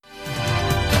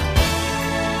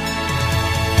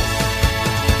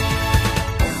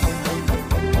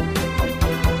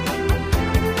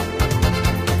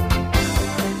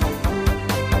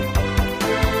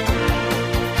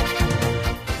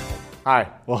Hi,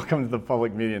 welcome to the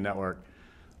Public Media Network.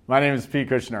 My name is Pete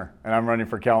Kushner, and I'm running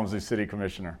for Kalamazoo City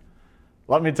Commissioner.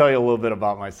 Let me tell you a little bit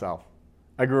about myself.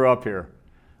 I grew up here.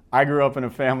 I grew up in a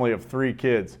family of 3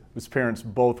 kids whose parents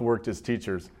both worked as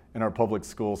teachers in our public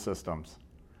school systems.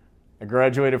 I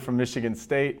graduated from Michigan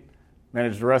State,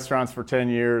 managed restaurants for 10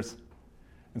 years,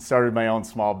 and started my own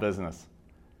small business.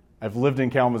 I've lived in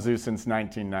Kalamazoo since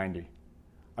 1990.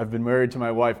 I've been married to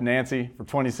my wife Nancy for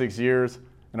 26 years,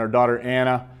 and our daughter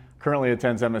Anna currently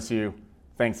attends MSU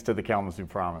thanks to the Kalamazoo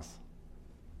Promise.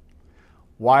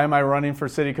 Why am I running for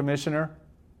City Commissioner?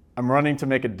 I'm running to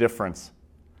make a difference.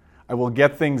 I will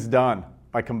get things done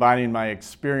by combining my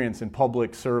experience in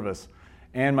public service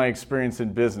and my experience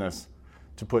in business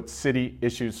to put city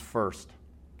issues first.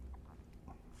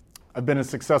 I've been a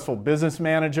successful business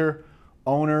manager,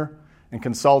 owner, and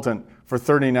consultant for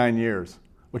 39 years,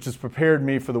 which has prepared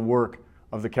me for the work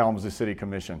of the Kalamazoo City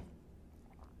Commission.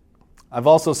 I've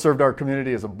also served our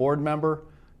community as a board member,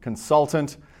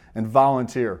 consultant, and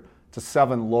volunteer to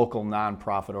 7 local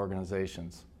nonprofit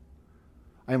organizations.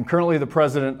 I am currently the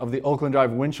president of the Oakland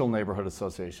Drive Winchell Neighborhood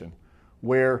Association,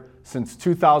 where since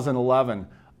 2011,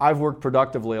 I've worked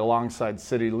productively alongside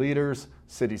city leaders,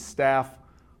 city staff,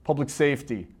 public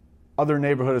safety, other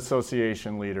neighborhood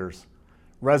association leaders,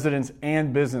 residents,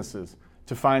 and businesses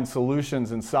to find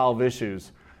solutions and solve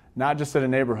issues, not just at a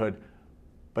neighborhood,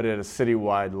 but at a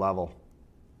citywide level.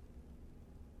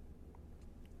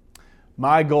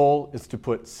 My goal is to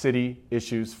put city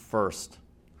issues first.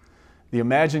 The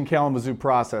Imagine Kalamazoo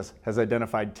process has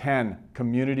identified 10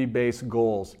 community-based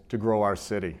goals to grow our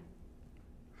city.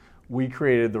 We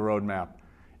created the roadmap,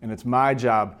 and it's my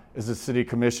job as a city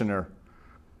commissioner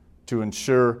to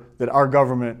ensure that our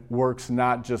government works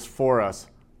not just for us,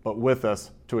 but with us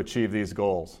to achieve these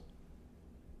goals.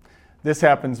 This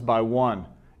happens by 1,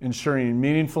 ensuring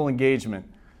meaningful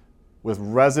engagement with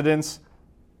residents,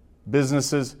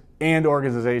 businesses, and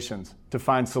organizations to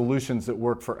find solutions that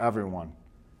work for everyone.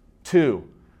 2,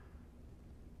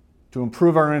 to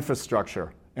improve our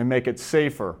infrastructure and make it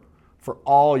safer for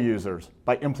all users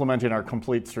by implementing our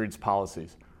Complete Streets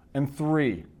policies. And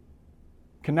 3,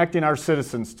 connecting our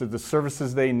citizens to the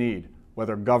services they need,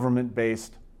 whether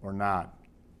government-based or not.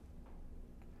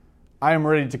 I am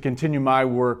ready to continue my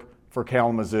work for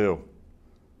Kalamazoo.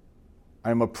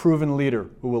 I am a proven leader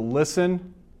who will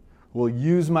listen, who will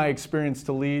use my experience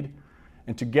to lead,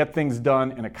 and to get things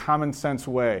done in a common sense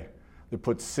way that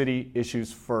puts city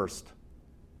issues first.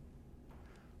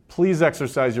 Please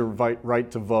exercise your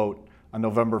right to vote on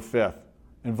November 5th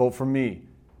and vote for me,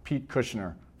 Pete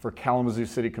Kushner, for Kalamazoo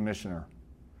City Commissioner.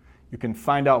 You can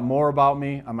find out more about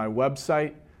me on my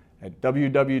website at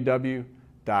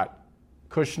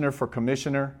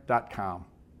www.kushnerforcommissioner.com.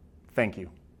 Thank you.